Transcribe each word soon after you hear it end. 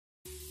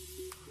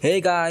Hey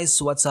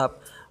guys, what's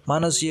up?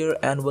 Manos here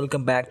and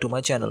welcome back to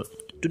my channel.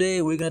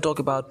 Today we're gonna talk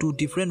about two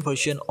different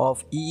versions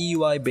of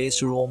eUI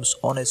based ROMs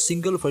on a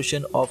single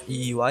version of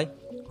eUI,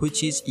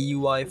 which is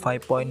eUI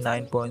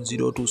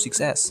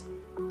 5.9.026s.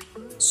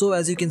 So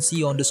as you can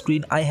see on the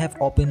screen, I have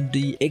opened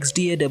the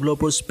XDA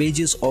developers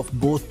pages of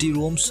both the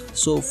ROMs.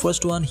 So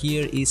first one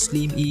here is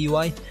Slim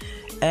eUI,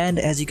 and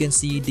as you can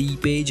see the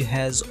page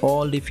has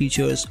all the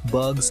features,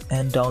 bugs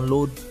and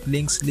download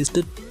links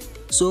listed.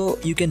 So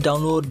you can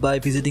download by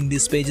visiting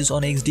these pages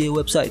on XDA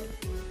website.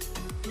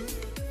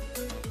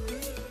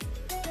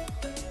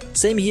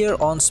 Same here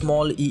on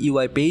small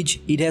eUI page,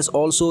 it has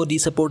also the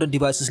supported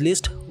devices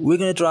list. We're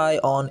gonna try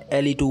on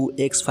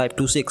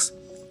LE2X526.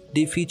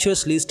 The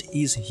features list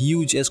is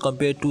huge as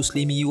compared to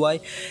Slim eUI,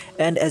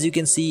 and as you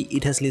can see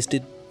it has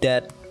listed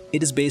that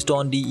it is based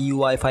on the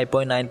eUI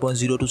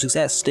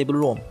 5.9.026s stable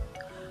ROM.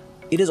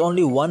 It is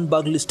only one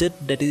bug listed,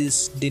 that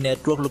is the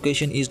network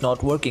location is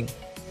not working.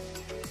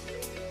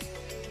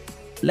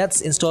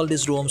 Let's install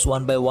these ROMs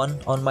one by one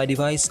on my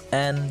device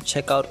and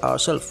check out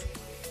ourselves.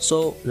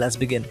 So let's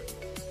begin.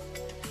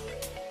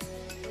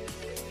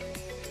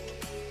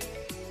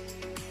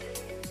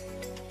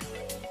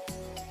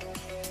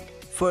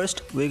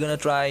 First, we're gonna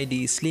try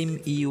the Slim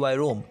eUI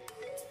ROM.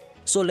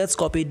 So let's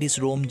copy this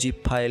ROM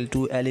zip file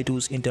to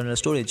LE2's internal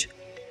storage.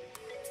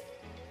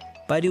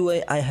 By the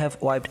way, I have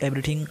wiped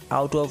everything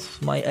out of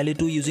my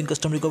LE2 using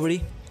custom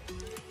recovery.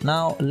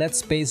 Now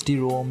let's paste the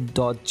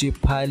rom.zip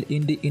file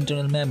in the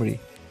internal memory.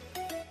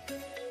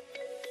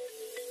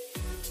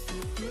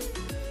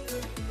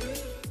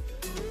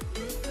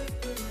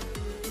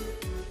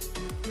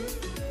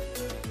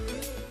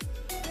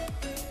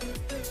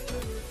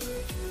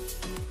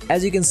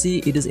 As you can see,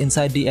 it is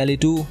inside the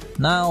LE2.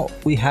 Now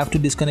we have to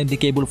disconnect the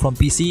cable from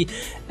PC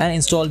and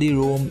install the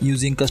ROM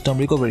using custom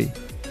recovery.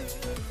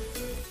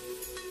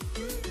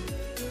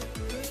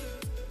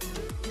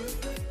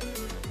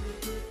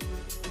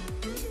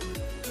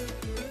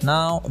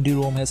 Now the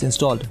ROM has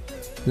installed.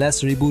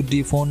 Let's reboot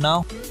the phone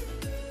now.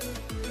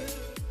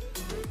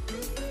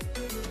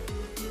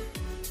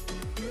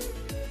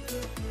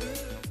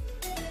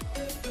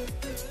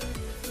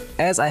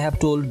 As I have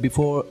told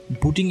before,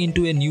 booting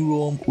into a new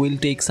ROM will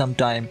take some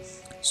time,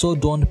 so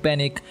don't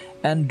panic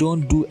and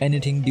don't do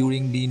anything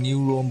during the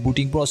new ROM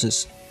booting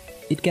process.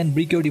 It can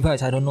break your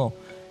device, I don't know.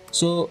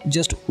 So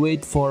just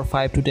wait for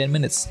 5 to 10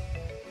 minutes.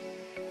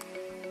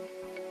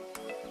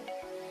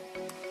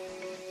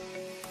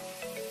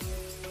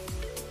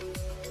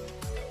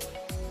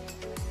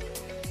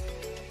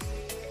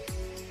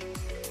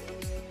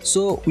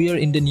 So we are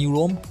in the new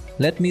ROM.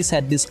 Let me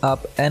set this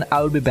up and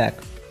I will be back,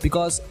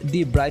 because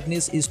the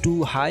brightness is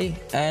too high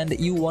and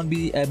you won't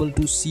be able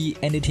to see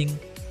anything.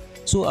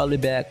 So I'll be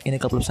back in a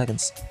couple of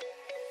seconds.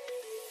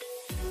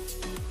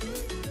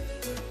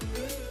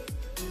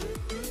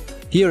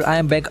 Here I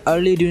am back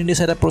early during the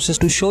setup process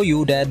to show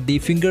you that the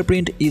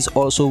fingerprint is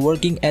also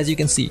working. As you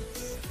can see,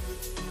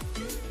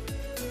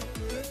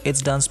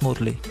 it's done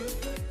smoothly.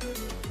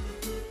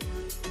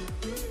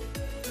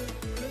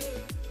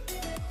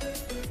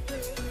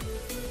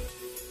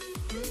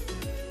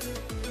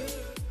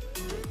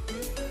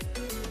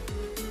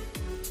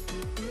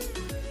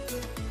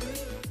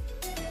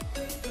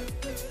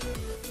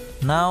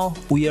 Now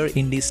we are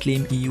in the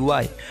Slim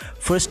eUI.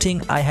 First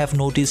thing I have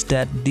noticed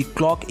that the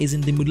clock is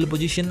in the middle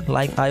position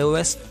like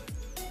iOS.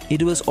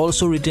 It was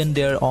also written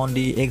there on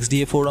the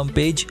XDA forum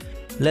page.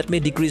 Let me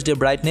decrease the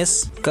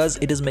brightness because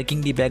it is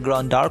making the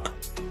background dark.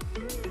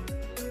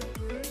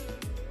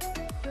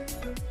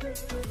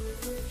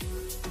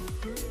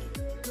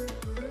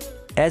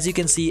 As you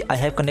can see, I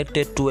have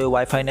connected to a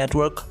Wi-Fi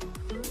network.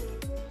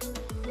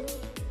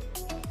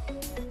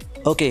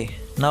 Okay,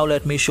 now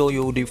let me show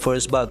you the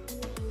first bug.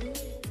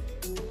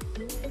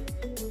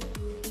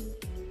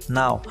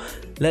 Now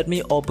let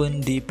me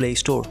open the Play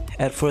Store.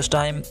 At first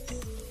time,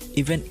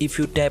 even if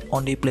you tap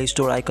on the Play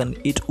Store icon,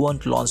 it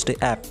won't launch the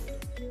app.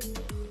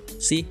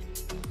 See?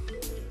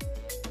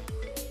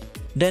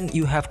 Then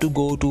you have to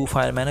go to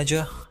File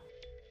Manager,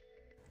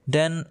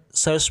 then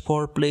search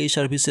for Play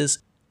Services,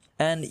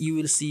 and you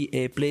will see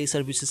a Play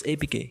Services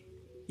APK.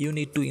 You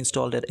need to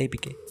install that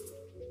APK.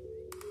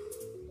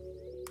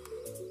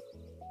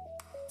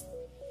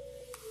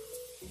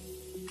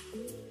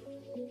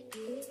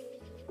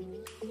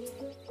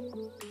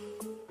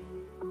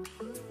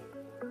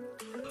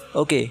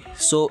 Okay,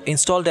 so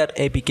install that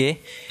APK.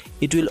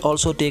 It will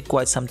also take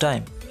quite some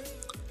time.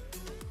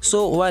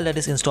 So while that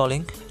is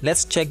installing,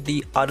 let's check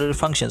the other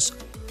functions.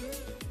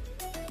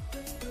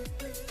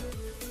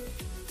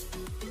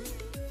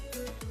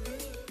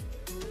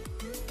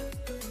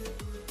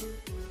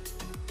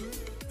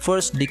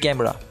 First, the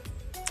camera.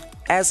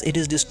 As it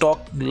is the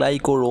stock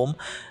Glyco ROM,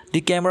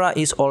 the camera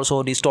is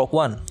also the stock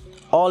one.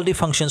 All the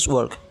functions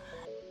work.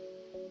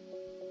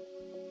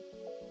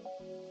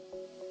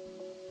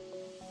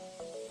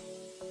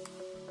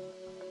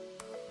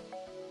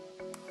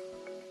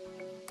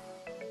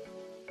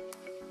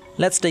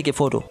 Let's take a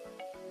photo.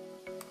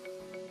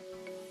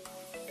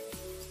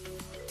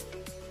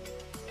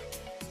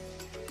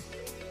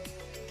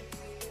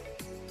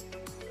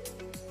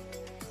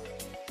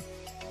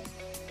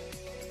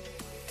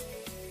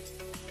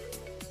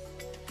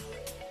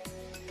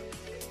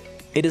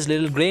 It is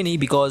little grainy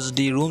because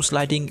the room's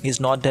lighting is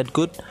not that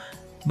good,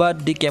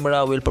 but the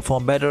camera will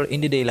perform better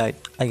in the daylight,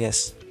 I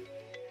guess.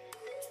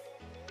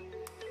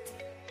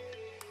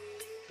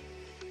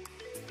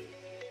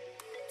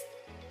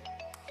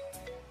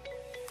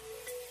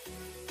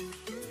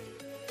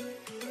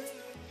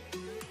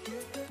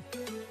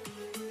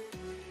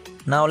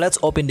 Now let's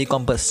open the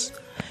compass.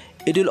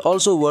 It will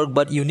also work,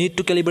 but you need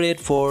to calibrate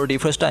for the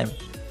first time.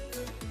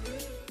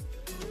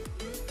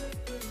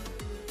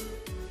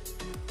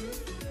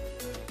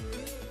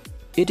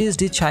 It is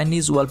the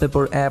Chinese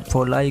wallpaper app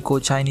for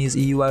Laiko Chinese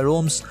eUI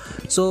ROMs,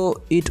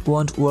 so it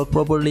won't work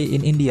properly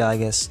in India, I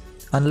guess,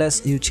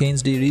 unless you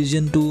change the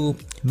region to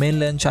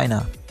mainland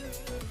China.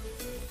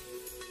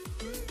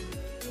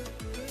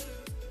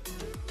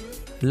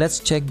 Let's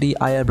check the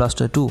IR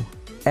Blaster too.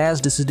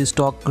 As this is the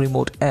stock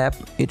remote app,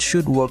 it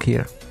should work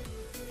here.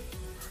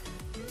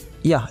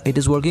 Yeah, it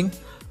is working.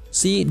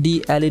 See,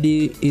 the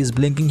LED is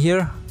blinking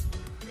here.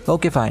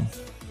 Okay, fine.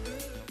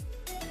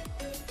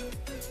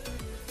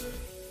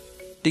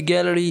 The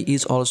gallery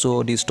is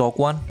also the stock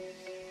one.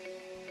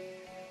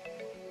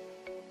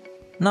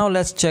 Now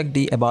let's check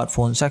the About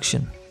Phone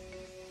section.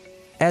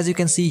 As you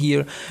can see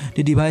here,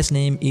 the device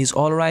name is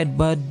alright,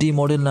 but the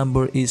model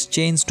number is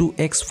changed to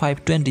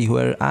X520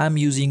 where I am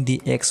using the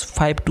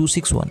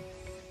X5261. one.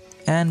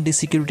 And the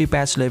security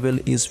patch level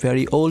is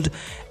very old,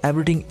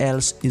 everything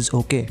else is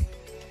okay.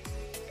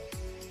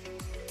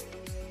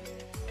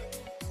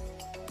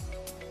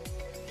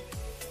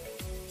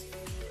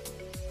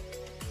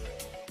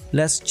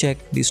 Let's check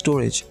the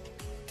storage.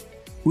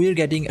 We're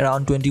getting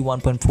around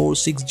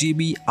 21.46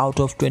 GB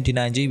out of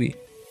 29 GB.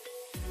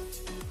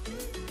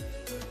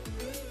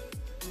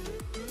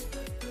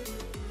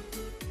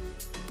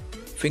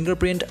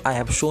 Fingerprint I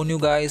have shown you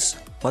guys.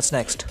 What's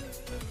next?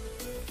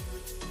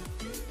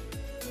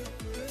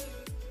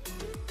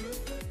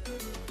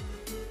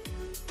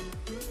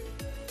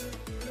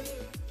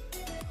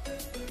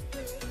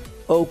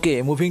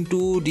 Okay, moving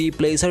to the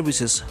Play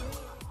services.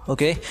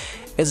 Okay,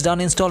 it's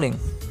done installing.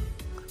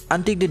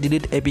 Untick the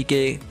delete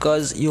APK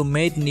cause you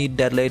might need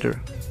that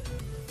later.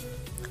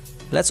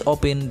 Let's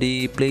open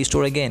the Play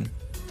Store again.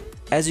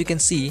 As you can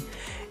see,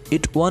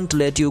 it won't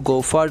let you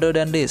go further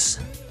than this.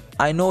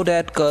 I know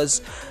that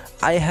cause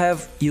I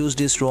have used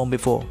this ROM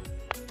before.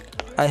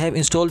 I have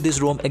installed this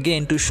ROM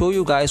again to show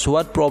you guys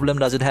what problem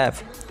does it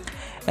have.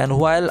 And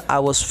while I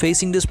was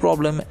facing this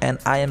problem and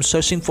I am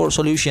searching for a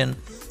solution,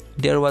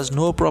 there was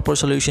no proper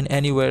solution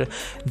anywhere.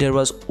 There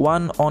was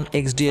one on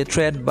XDA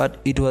thread, but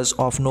it was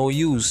of no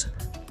use.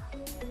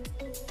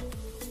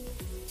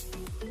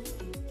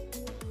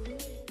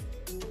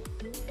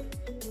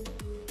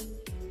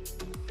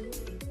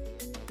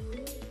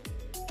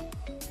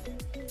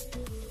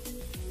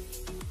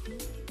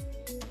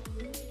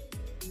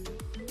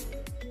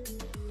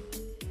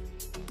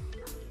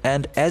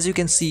 And as you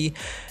can see,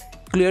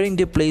 clearing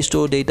the Play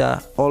Store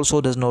data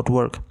also does not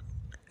work.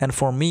 And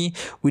for me,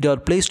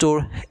 without Play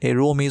Store, a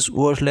ROM is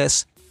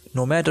worthless,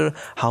 no matter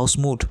how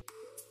smooth.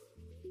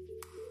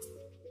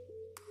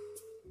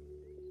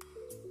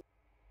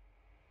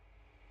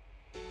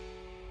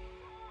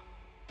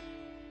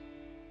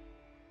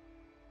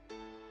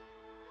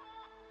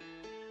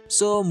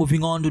 So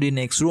moving on to the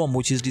next ROM,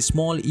 which is the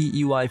small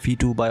eUI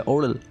V2 by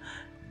Oral.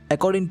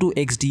 According to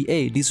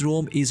XDA, this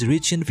ROM is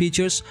rich in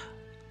features.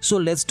 So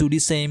let's do the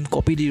same,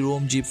 copy the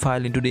ROM zip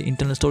file into the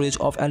internal storage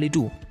of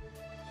LE2.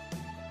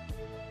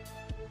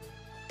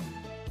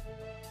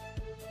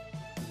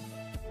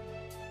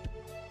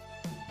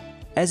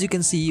 As you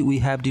can see, we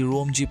have the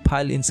ROM zip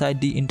file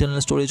inside the internal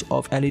storage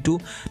of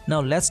LE2.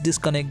 Now let's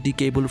disconnect the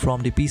cable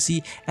from the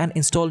PC and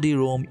install the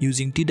ROM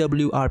using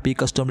TWRP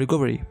custom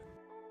recovery.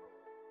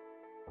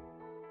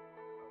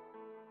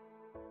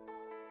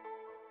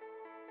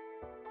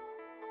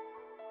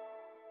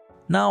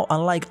 Now,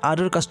 unlike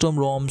other custom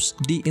ROMs,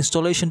 the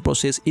installation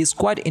process is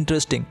quite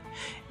interesting.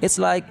 It's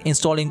like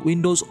installing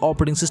Windows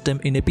operating system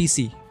in a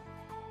PC.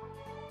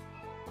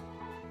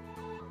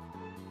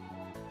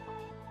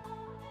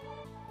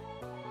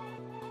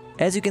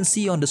 As you can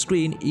see on the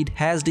screen, it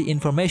has the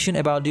information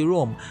about the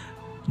ROM.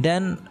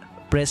 Then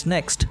press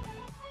next.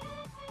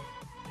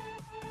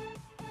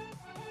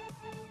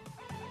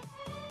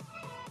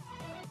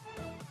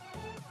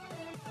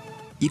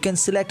 You can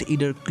select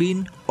either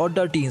clean or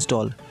dirty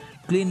install.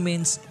 Clean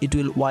means it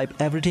will wipe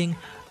everything,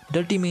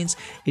 dirty means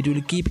it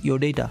will keep your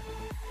data.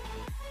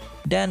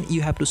 Then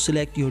you have to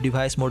select your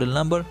device model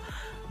number.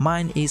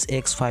 Mine is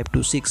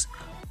X526,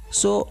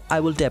 so I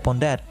will tap on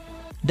that.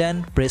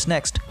 Then press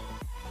next.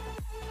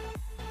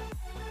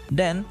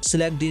 Then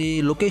select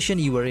the location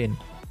you are in.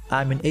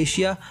 I'm in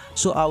Asia,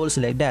 so I will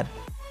select that.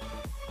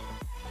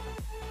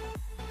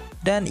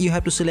 Then you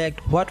have to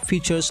select what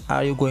features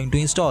are you going to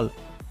install.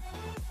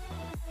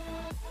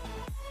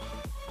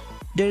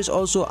 There is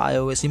also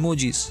iOS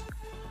emojis.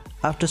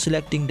 After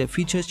selecting the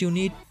features you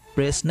need,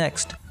 press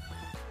next.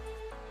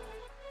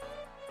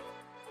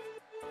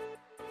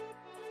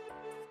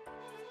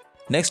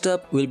 Next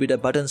up will be the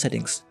button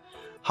settings.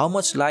 How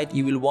much light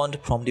you will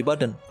want from the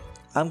button.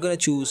 I'm gonna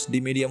choose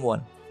the medium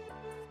one.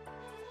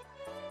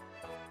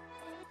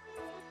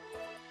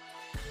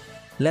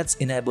 Let's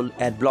enable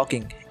ad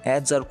blocking.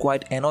 Ads are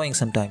quite annoying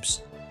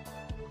sometimes.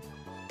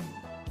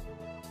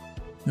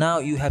 Now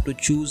you have to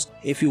choose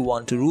if you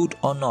want to root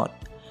or not.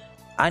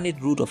 I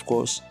need root of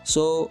course,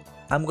 so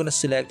I'm gonna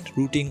select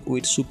routing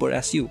with Super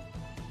SU.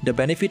 The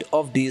benefit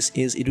of this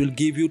is it will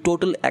give you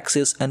total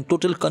access and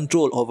total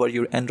control over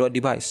your Android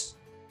device.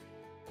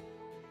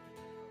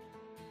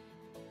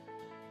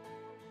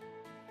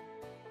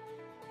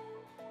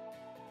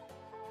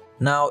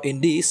 Now in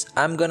this,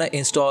 I'm gonna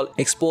install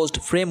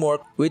Exposed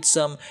framework with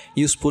some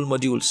useful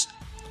modules.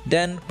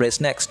 Then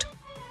press next.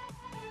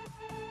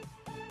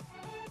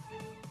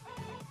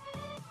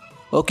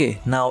 Okay,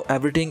 now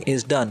everything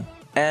is done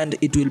and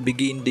it will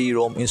begin the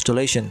ROM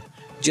installation.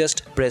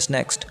 Just press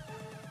next.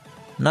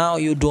 Now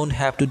you don't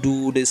have to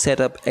do the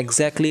setup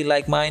exactly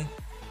like mine.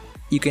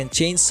 You can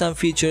change some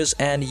features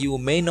and you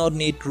may not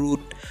need root,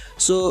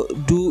 so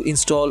do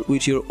install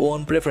with your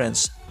own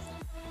preference.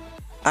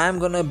 I'm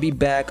gonna be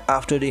back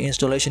after the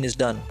installation is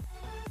done.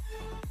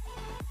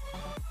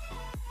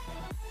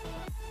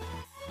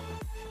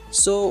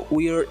 So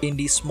we are in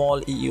the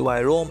small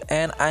eUI ROM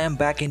and I am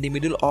back in the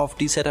middle of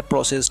the setup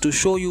process to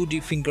show you the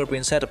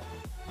fingerprint setup.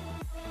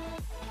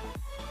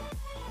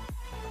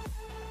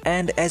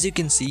 And as you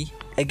can see,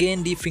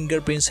 again the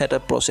fingerprint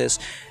setup process,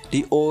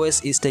 the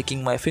OS is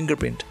taking my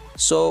fingerprint.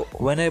 So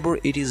whenever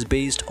it is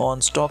based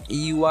on stock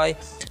eUI,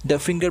 the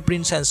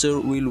fingerprint sensor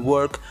will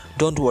work,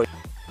 don't worry.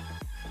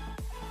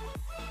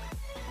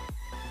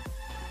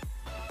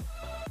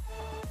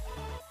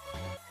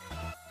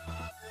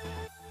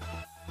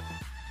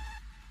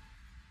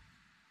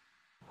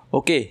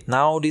 Okay,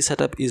 now the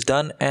setup is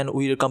done and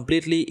we are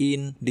completely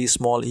in the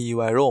small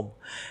eUI ROM.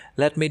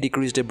 Let me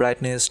decrease the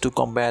brightness to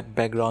combat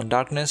background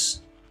darkness.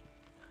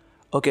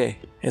 Okay,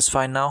 it's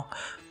fine now.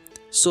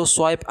 So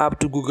swipe up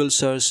to Google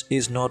search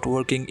is not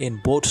working in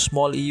both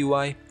small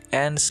eUI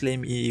and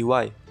slim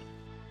eUI.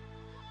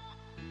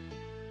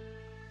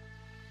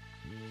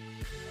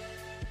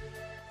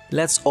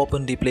 Let's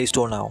open the Play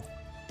Store now.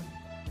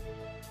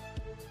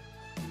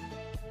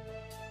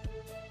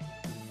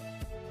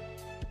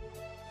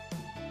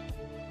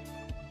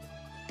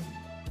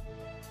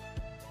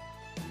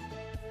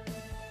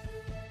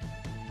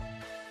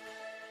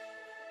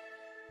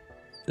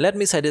 Let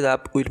me set it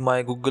up with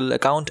my Google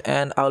account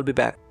and I'll be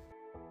back.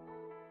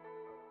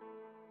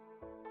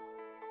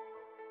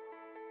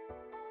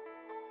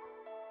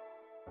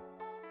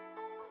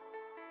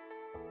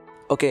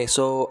 Okay,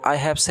 so I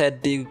have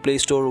set the Play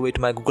Store with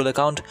my Google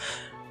account.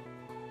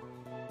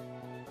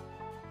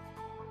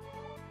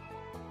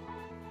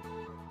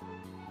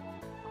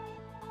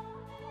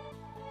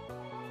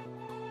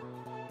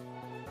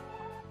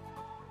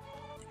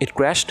 It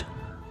crashed.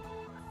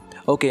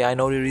 Okay, I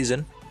know the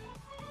reason.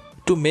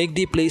 To make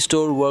the Play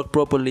Store work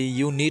properly,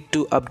 you need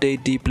to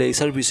update the Play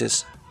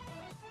services.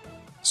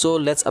 So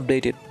let's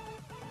update it.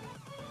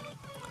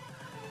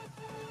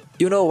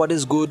 You know what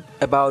is good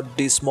about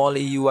the small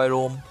eUI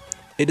ROM?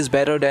 It is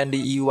better than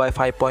the eUI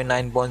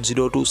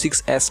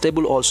 5.9.026 as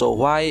stable also.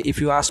 Why,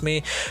 if you ask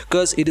me?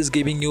 Cause it is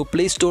giving you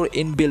Play Store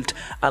inbuilt,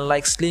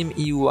 unlike slim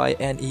eUI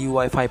and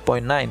eUI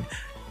 5.9.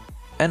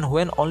 And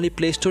when only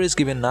Play Store is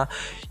given now,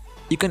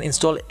 you can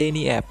install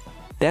any app.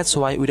 That's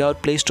why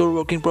without Play Store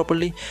working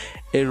properly,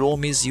 a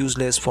ROM is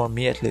useless for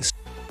me at least.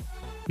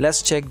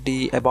 Let's check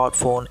the about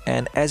phone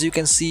and as you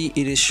can see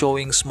it is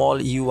showing small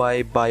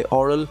eUI by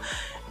Oral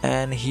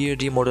and here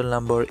the model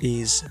number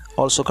is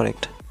also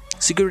correct.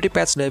 Security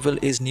patch level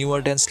is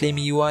newer than slim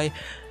eUI.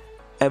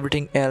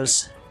 Everything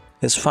else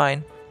is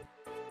fine.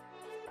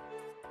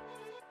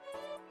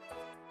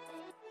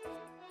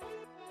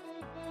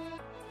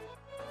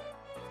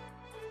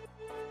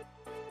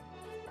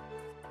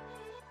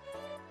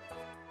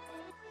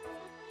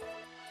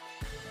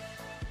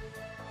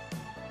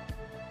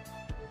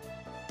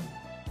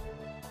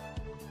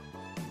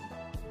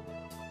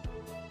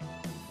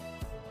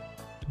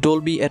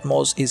 Dolby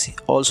Atmos is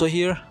also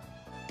here.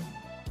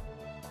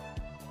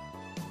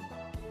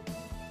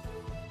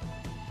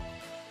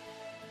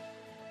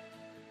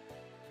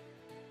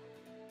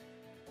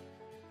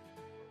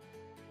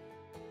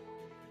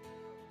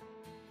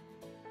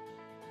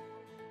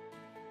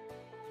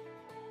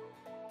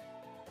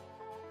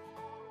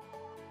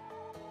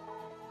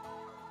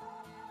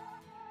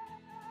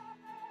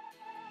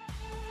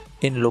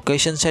 In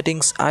location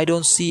settings, I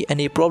don't see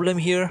any problem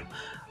here,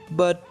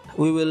 but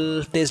we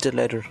will test it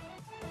later.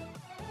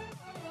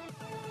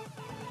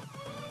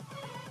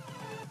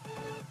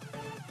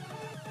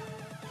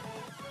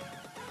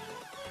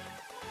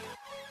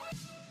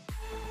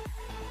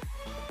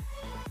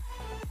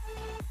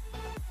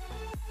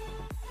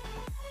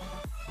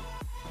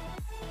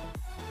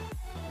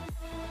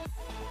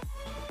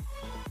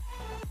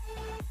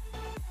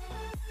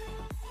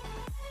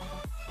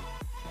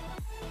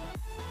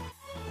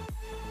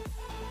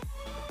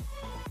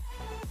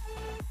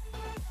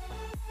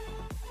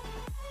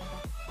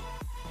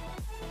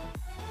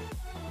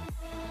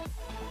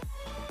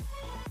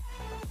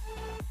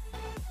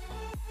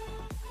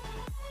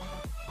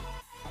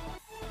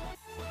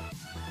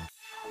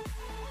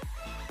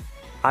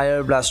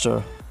 IR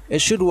Blaster. It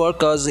should work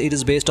cause it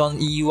is based on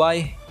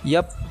eUI.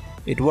 Yep,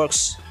 it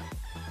works.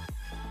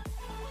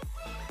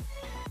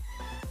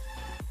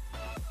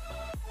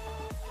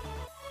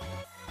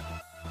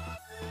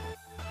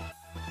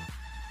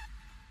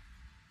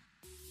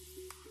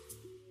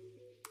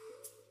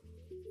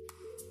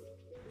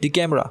 The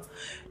camera.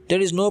 There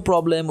is no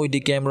problem with the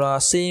camera,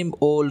 same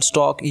old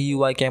stock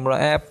eUI camera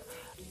app.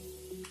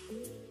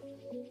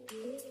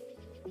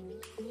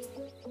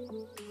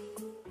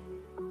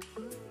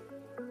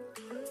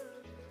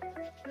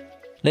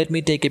 Let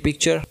me take a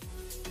picture.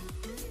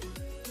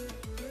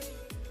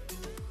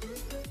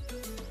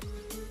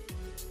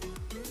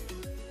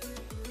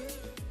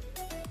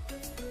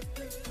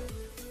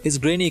 It's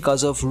grainy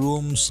because of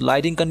room's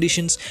lighting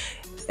conditions,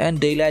 and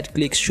daylight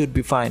clicks should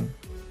be fine.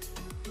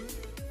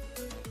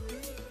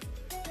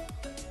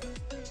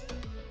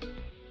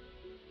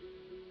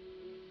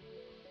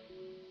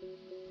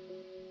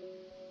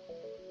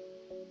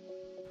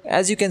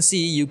 As you can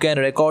see, you can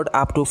record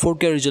up to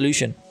 4K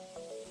resolution.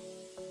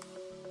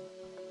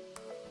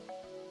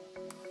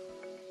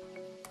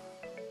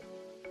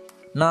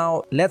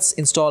 Now let's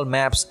install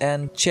maps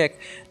and check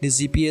the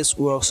GPS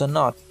works or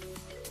not.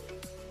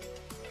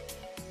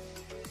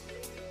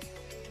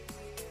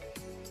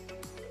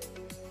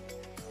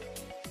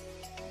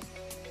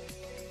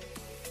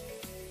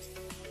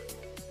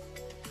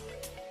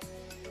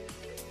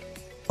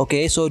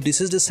 Okay, so this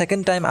is the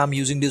second time I'm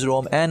using this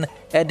ROM, and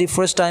at the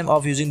first time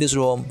of using this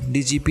ROM,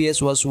 the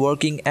GPS was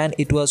working and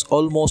it was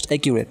almost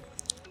accurate.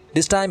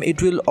 This time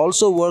it will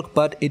also work,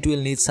 but it will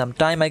need some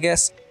time, I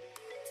guess.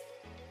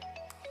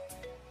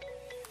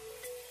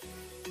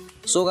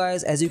 So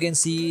guys, as you can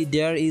see,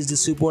 there is the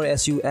Super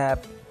SU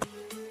app.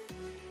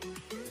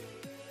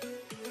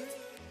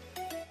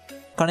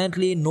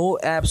 Currently no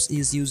apps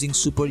is using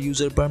super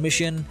user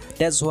permission,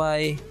 that's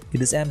why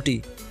it is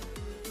empty.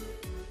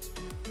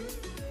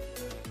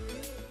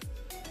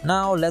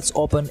 Now let's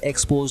open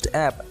exposed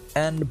app,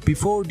 and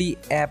before the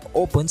app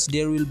opens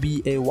there will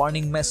be a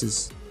warning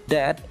message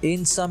that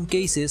in some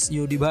cases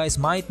your device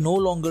might no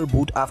longer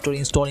boot after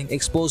installing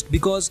exposed,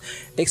 because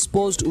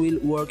exposed will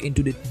work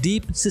into the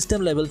deep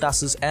system level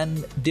tasks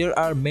and there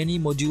are many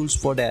modules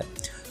for that.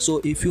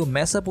 So if you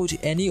mess up with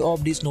any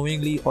of these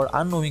knowingly or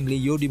unknowingly,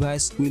 your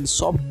device will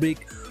soft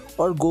break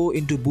or go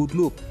into boot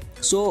loop.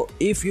 So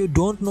if you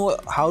don't know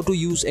how to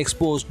use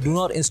exposed, do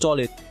not install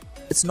it.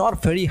 It's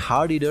not very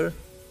hard either.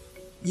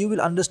 You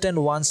will understand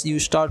once you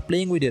start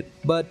playing with it,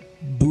 but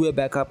do a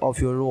backup of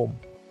your ROM.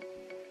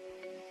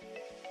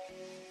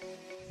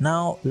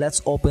 Now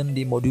let's open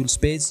the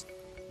modules page.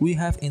 We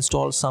have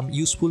installed some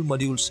useful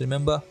modules,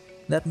 remember?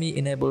 Let me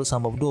enable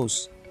some of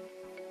those.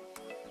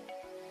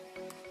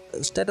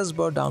 Status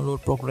bar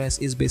download progress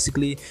is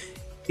basically,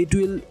 it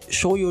will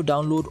show your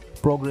download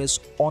progress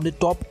on the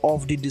top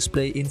of the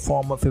display in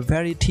form of a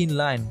very thin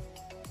line,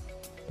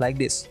 like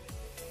this.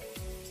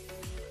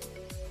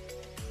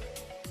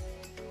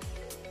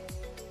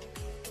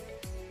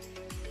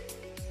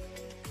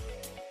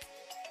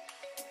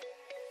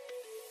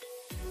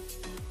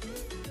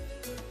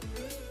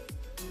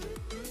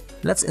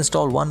 Let's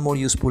install one more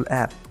useful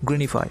app,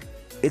 Greenify.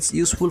 It's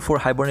useful for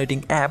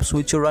hibernating apps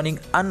which are running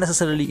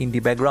unnecessarily in the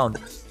background.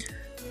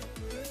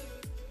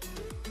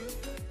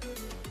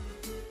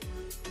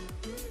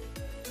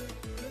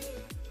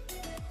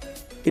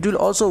 It will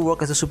also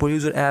work as a super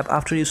user app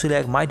after you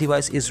select My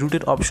Device is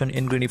Rooted option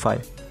in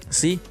Greenify.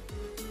 See?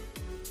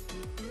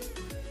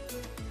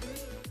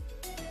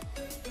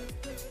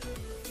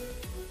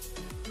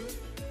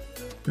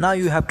 Now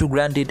you have to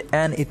grant it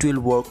and it will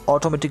work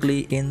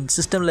automatically in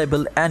system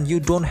level, and you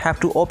don't have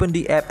to open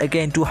the app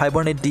again to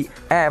hibernate the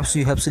apps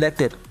you have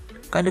selected.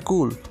 Kinda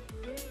cool.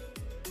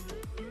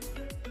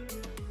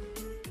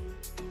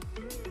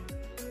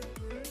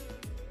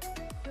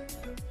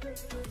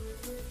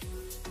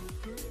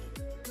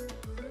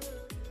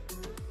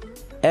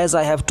 As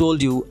I have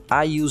told you,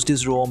 I used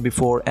this ROM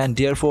before and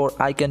therefore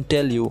I can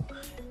tell you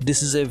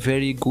this is a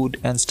very good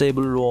and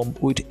stable ROM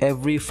with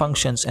every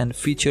functions and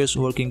features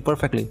working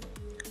perfectly.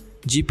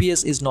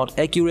 GPS is not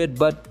accurate,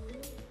 but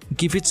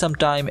give it some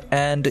time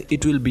and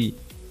it will be.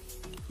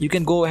 You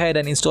can go ahead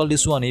and install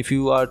this one if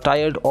you are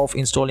tired of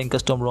installing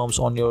custom ROMs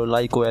on your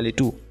Lyco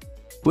LE2.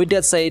 With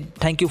that said,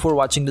 thank you for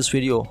watching this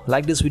video.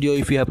 Like this video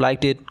if you have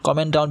liked it,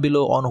 comment down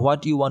below on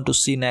what you want to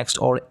see next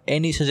or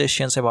any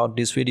suggestions about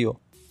this video.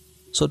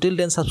 So till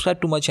then,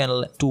 subscribe to my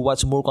channel to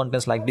watch more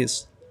contents like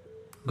this.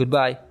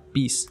 Goodbye,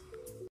 peace.